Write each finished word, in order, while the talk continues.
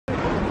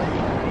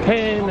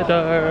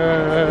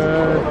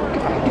Canada,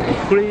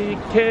 great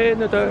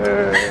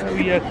Canada,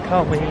 we are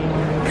coming.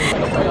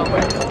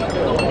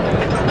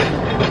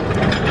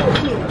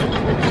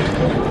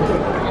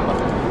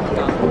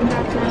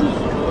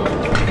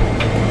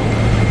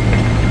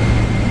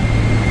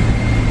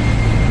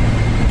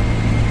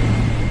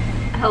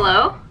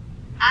 Hello?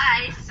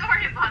 Hi,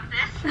 sorry about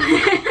this.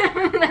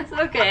 That's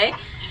okay.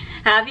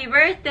 Happy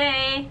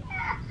birthday!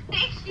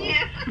 Thank you,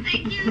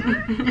 thank you.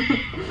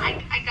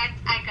 I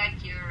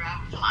got your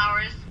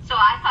flowers. So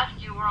I thought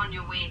you were on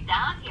your way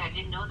down here. I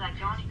didn't know that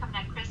you only come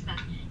at Christmas.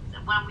 So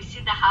when we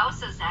see the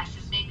houses,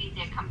 Ashes, maybe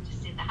they're coming to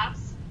see the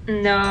house.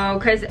 No,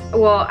 because,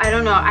 well, I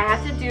don't know. I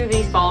have to do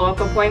these follow-up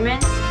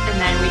appointments, and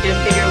then we just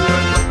figured we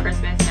would book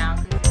Christmas now.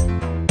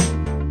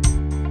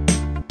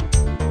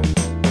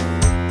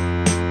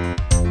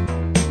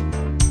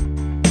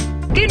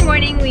 Good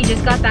morning, we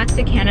just got back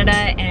to Canada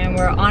and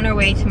we're on our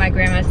way to my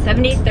grandma's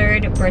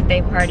 73rd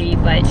birthday party,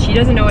 but she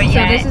doesn't know it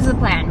yet. So this is the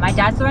plan. My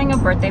dad's throwing a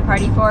birthday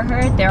party for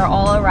her. They're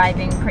all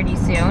arriving pretty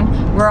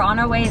soon. We're on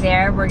our way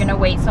there. We're gonna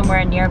wait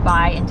somewhere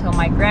nearby until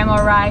my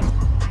grandma arrives.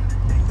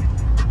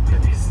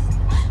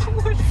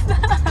 What's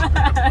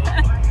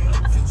that?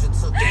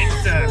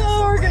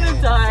 Oh, we're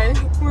gonna die.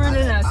 We're in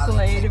an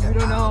Escalade. We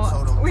don't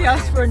know. We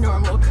asked for a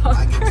normal car.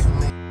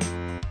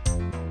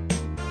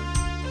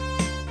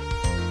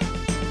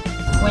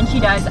 When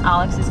she does,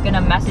 Alex is gonna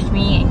message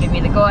me and give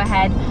me the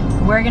go-ahead.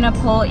 We're gonna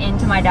pull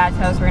into my dad's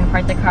house. We're gonna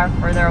park the car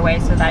further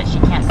away so that she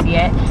can't see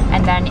it.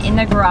 And then in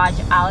the garage,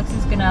 Alex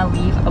is gonna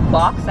leave a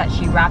box that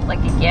she wrapped like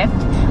a gift.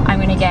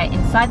 I'm gonna get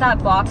inside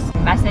that box,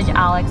 message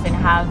Alex, and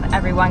have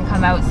everyone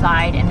come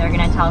outside, and they're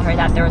gonna tell her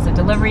that there was a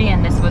delivery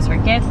and this was her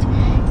gift,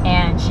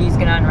 and she's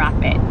gonna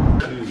unwrap it.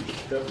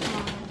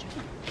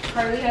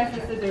 Carly has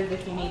the scissors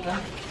if you need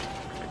them.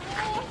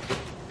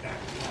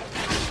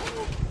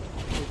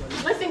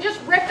 Listen, just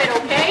rip it,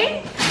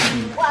 okay?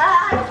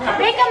 What?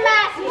 Make a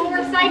mess and we'll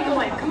recycle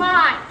it. Come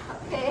on.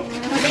 Okay.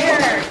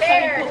 There.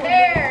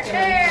 There,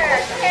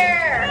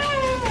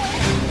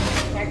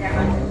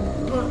 Grandma.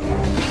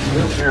 Be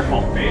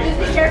careful. Just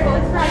be careful,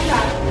 it's not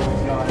tough.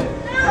 Got it.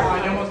 I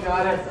almost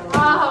got it.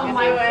 Oh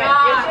my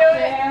God.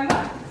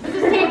 This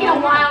is taking a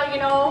while, you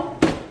know.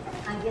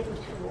 I'm getting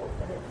too old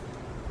for this.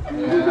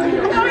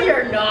 No,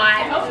 you're not.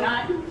 I hope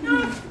not.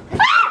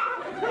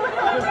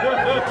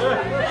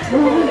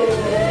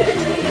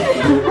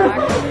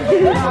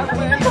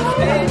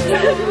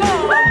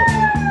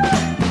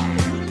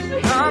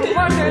 I'm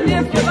wondering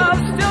if your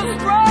love's still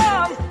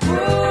strong.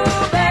 Ooh,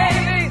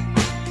 baby,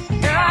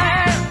 here I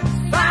am,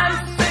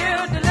 signed,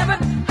 sealed,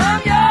 delivered, I'm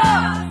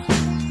yours.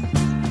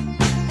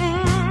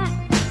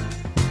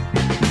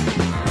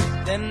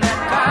 Then that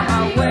time I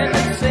went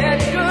and said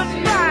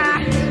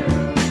goodbye.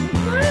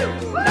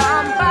 Now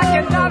I'm back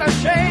and not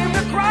ashamed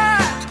to cry.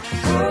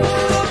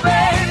 Ooh,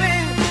 baby,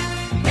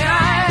 here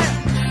I am,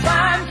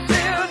 signed,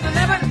 sealed,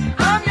 delivered,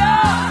 I'm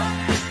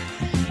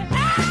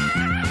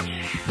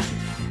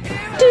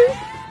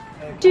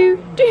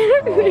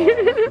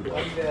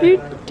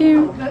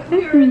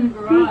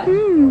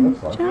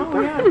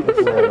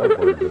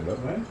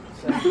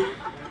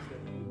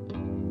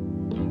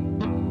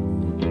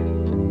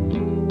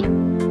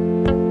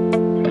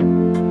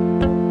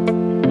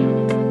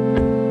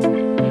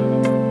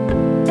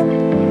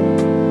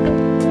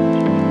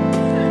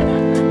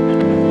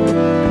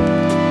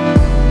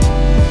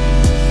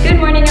Good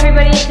morning,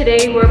 everybody.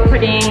 Today we're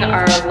putting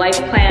our life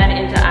plan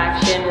into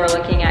action. We're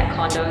looking at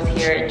condos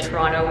here in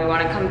Toronto. We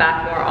want to come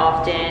back more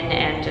often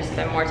and just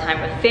spend more time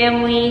with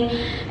family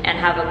and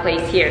have a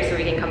place here so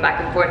we can come back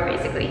and forth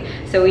basically.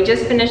 So we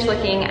just finished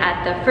looking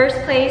at the first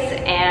place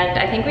and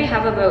I think we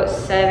have about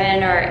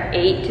 7 or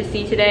 8 to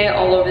see today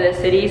all over the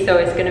city. So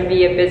it's going to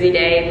be a busy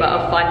day but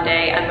a fun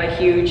day. I'm a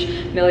huge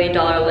 $1 Million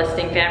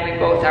Listing fan. We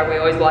both are. We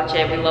always watch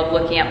it. We love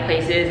looking at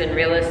places and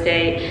real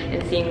estate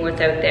and seeing what's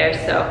out there.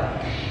 So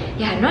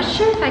yeah, I'm not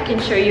sure if I can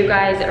show you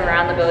guys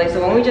around the building. So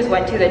when we just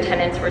went to, the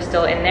tenants were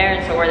still in there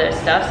and so were their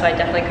stuff. So I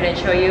definitely couldn't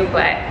show you,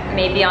 but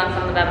maybe on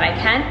some of them I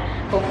can,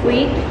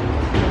 hopefully.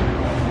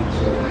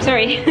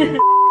 Sorry.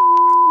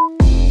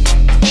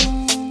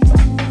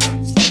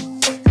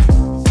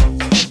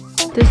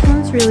 This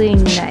one's really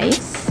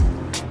nice.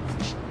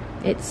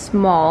 It's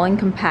small and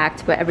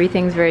compact, but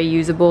everything's very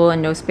usable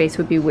and no space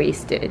would be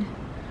wasted.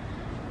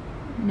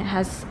 And it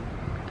has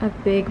a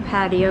big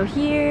patio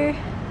here.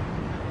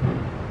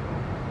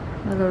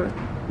 A little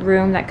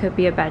room that could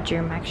be a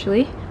bedroom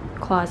actually.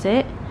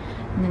 Closet.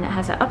 And then it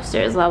has an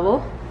upstairs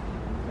level.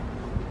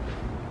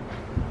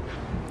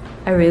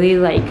 I really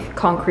like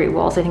concrete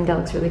walls. I think that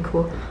looks really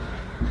cool.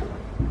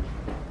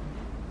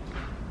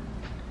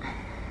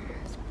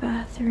 This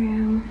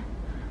bathroom.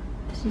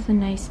 This is a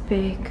nice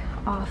big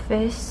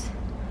office.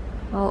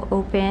 All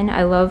open.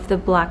 I love the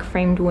black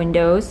framed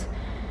windows.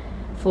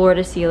 Floor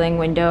to ceiling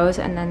windows.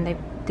 And then they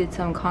did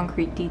some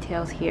concrete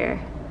details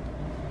here.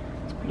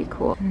 It's pretty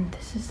cool. And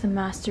this is the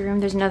master room.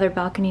 There's another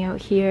balcony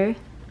out here.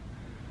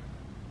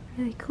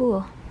 Really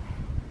cool.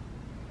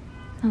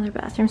 Another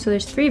bathroom. So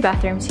there's 3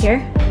 bathrooms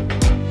here.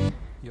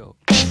 Yo.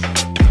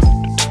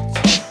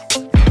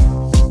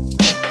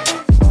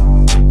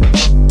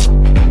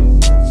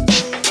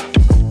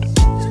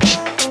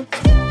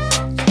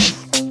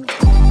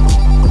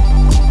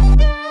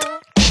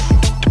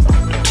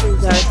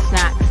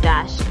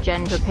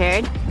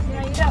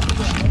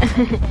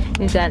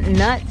 We've got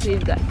nuts,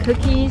 we've got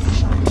cookies,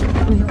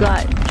 we've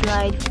got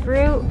dried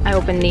fruit. I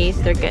opened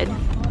these, they're good.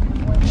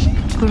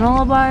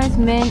 Granola bars,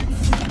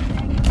 mints,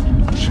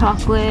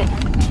 chocolate,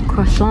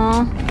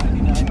 croissant.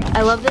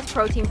 I love this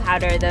protein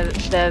powder,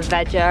 the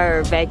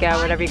Vega,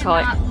 whatever you call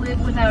it. I cannot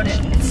live without it.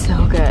 It's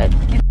so good.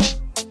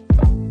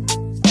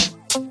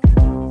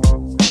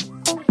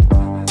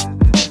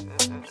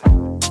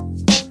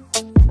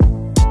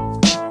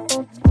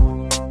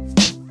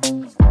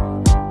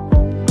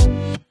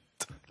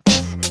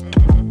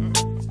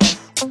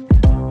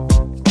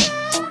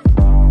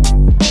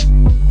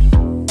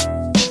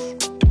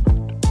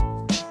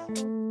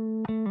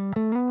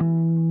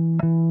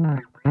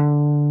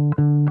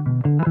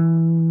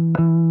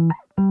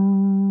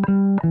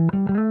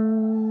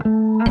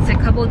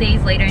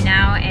 Days later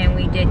now, and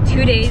we did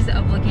 2 days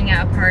of looking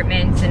at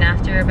apartments, and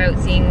after about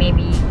seeing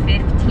maybe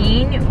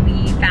 15,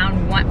 we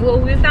found one. Well,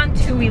 we found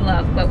 2 we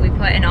love, but we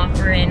put an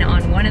offer in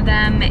on one of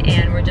them,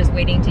 and we're just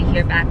waiting to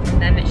hear back from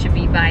them. It should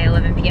be by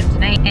 11 p.m.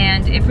 tonight,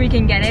 and if we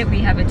can get it, we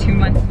have a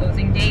 2-month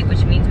closing date,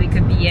 which means we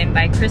could be in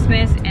by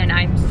Christmas. And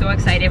I'm so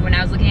excited. When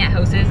I was looking at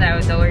houses, I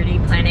was already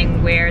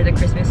planning where the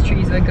Christmas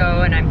trees would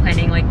go, and I'm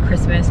planning like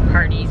Christmas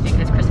parties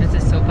because Christmas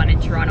is so fun in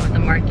Toronto with the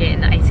market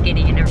and the ice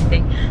skating and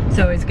everything,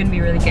 so it's gonna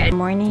be really good. Good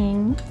morning.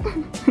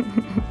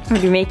 What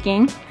are you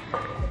making?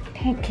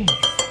 Pancakes.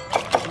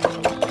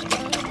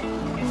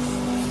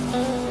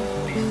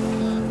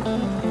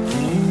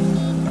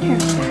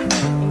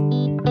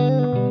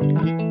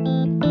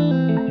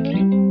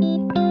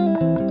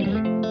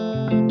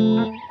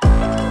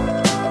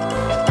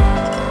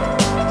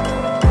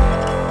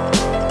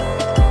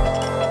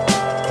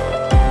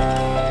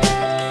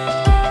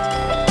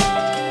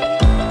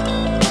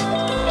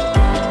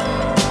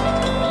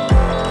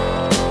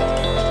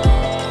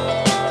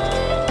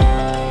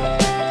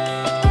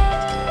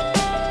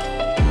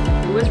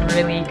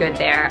 Really good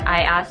there.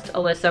 I asked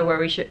Alyssa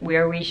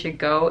where we should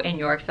go in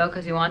Yorkville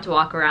because we want to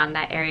walk around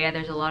that area.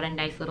 There's a lot of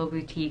nice little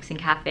boutiques and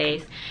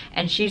cafes,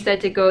 and she said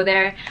to go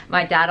there.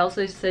 My dad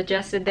also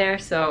suggested there,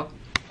 so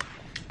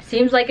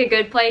seems like a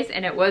good place,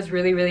 and it was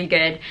really, really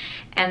good.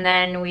 And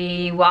then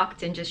we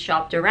walked and just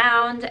shopped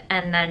around,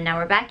 and then now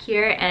we're back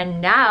here,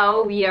 and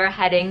now we are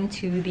heading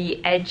to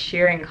the Ed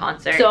Sheeran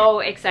concert. So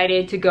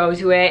excited to go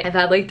to it. I've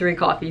had like 3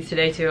 coffees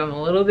today too. I'm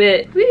a little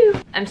bit woo.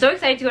 I'm so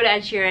excited to go to Ed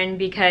Sheeran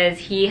because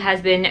he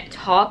has been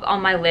top on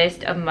my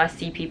list of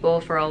must-see people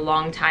for a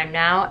long time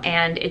now,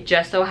 and it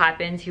just so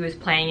happens he was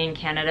playing in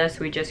Canada, so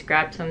we just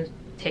grabbed some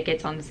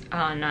tickets on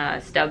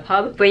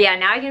StubHub. But yeah,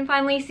 now I can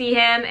finally see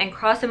him and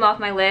cross him off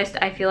my list.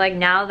 I feel like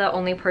now the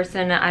only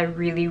person I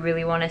really,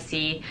 really want to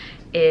see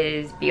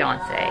is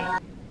Beyonce.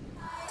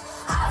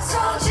 I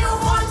told you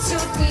 1, 2,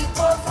 3,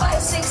 4,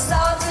 5,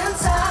 6,000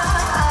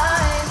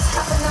 times.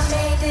 Haven't I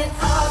made it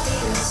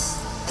obvious?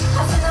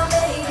 Haven't I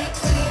made it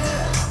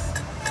clear?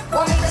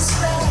 Want me to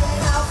spread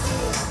it out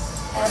here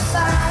and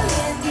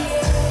find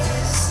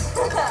years?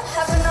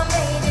 Haven't I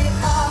made it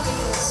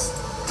obvious?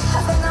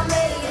 Haven't I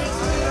made it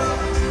clear?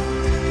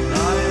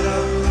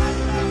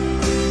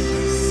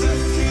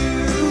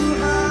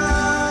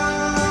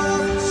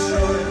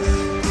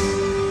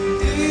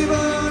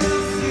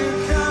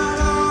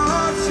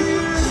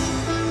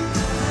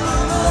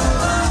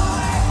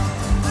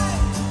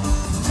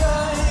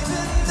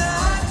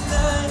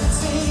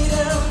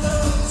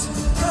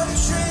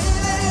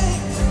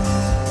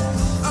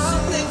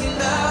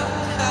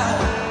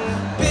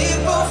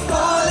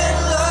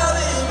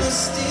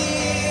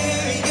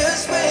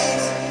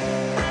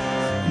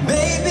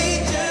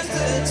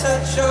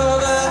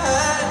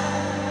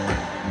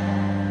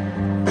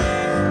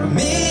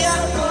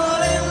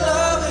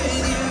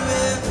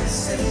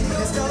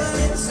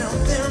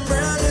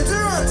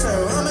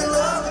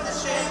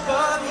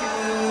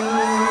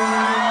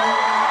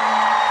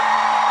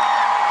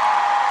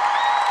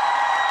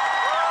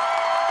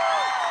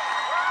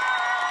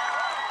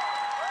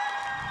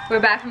 We're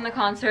back from the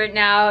concert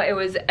now. It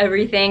was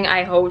everything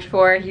I hoped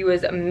for. He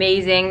was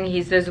amazing.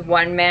 He's this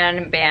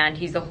one-man band.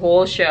 He's the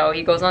whole show.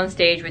 He goes on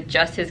stage with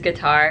just his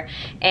guitar,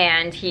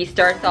 and he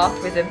starts off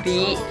with a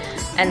beat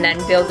and then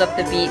builds up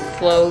the beat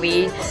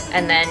slowly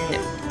and then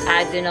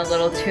adds in a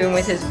little tune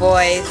with his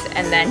voice,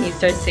 and then he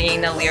starts singing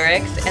the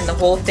lyrics, and the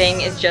whole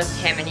thing is just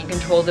him, and he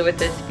controls it with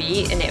this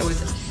beat, and it was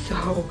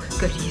so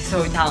good. He's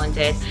so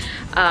talented.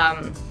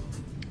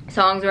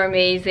 Songs were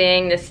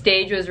amazing. The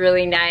stage was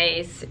really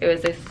nice. It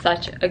was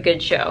such a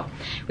good show.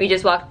 We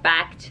just walked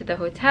back to the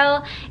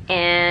hotel,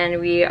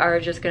 and we are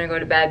just gonna go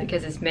to bed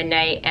because it's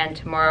midnight, and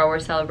tomorrow we're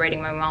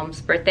celebrating my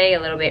mom's birthday a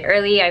little bit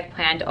early. I've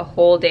planned a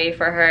whole day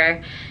for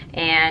her,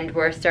 and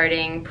we're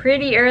starting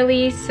pretty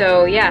early,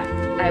 so yeah,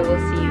 I will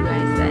see you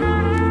guys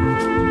then.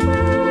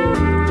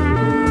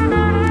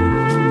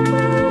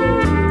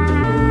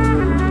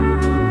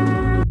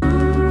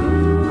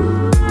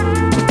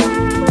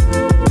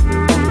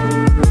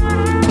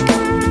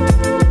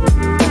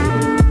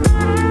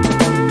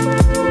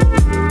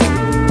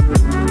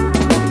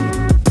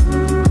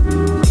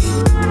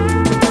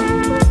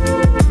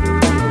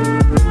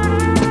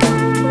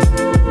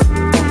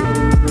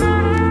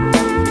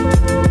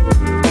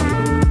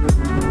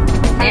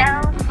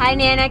 Hi,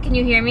 Nana, can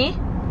you hear me?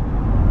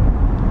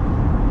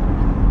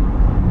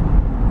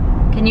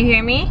 Can you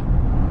hear me?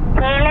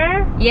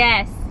 Taylor?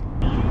 Yes.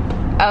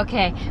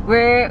 Okay,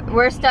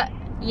 we're stuck.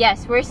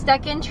 Yes, we're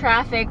stuck in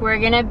traffic. We're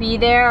gonna be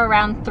there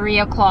around 3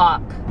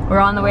 o'clock. We're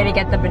on the way to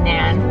get the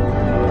banana.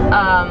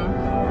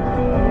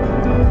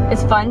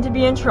 It's fun to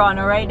be in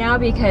Toronto right now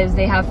because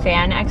they have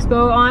Fan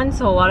Expo on,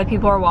 so a lot of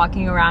people are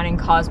walking around in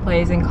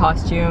cosplays and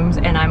costumes,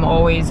 and I'm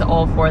always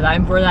all for that.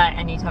 I'm for that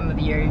any time of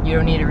the year. You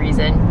don't need a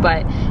reason,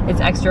 but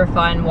it's extra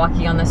fun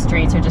walking on the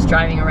streets or just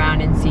driving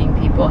around and seeing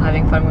people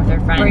having fun with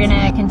their friends. We're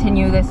gonna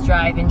continue this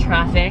drive in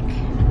traffic.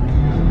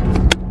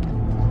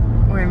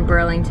 We're in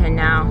Burlington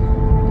now.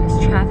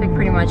 There's traffic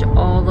pretty much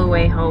all the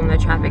way home. The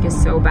traffic is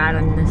so bad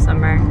in the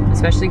summer,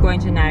 especially going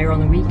to Niagara on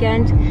the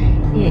weekend.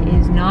 It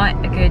is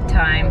not a good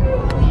time.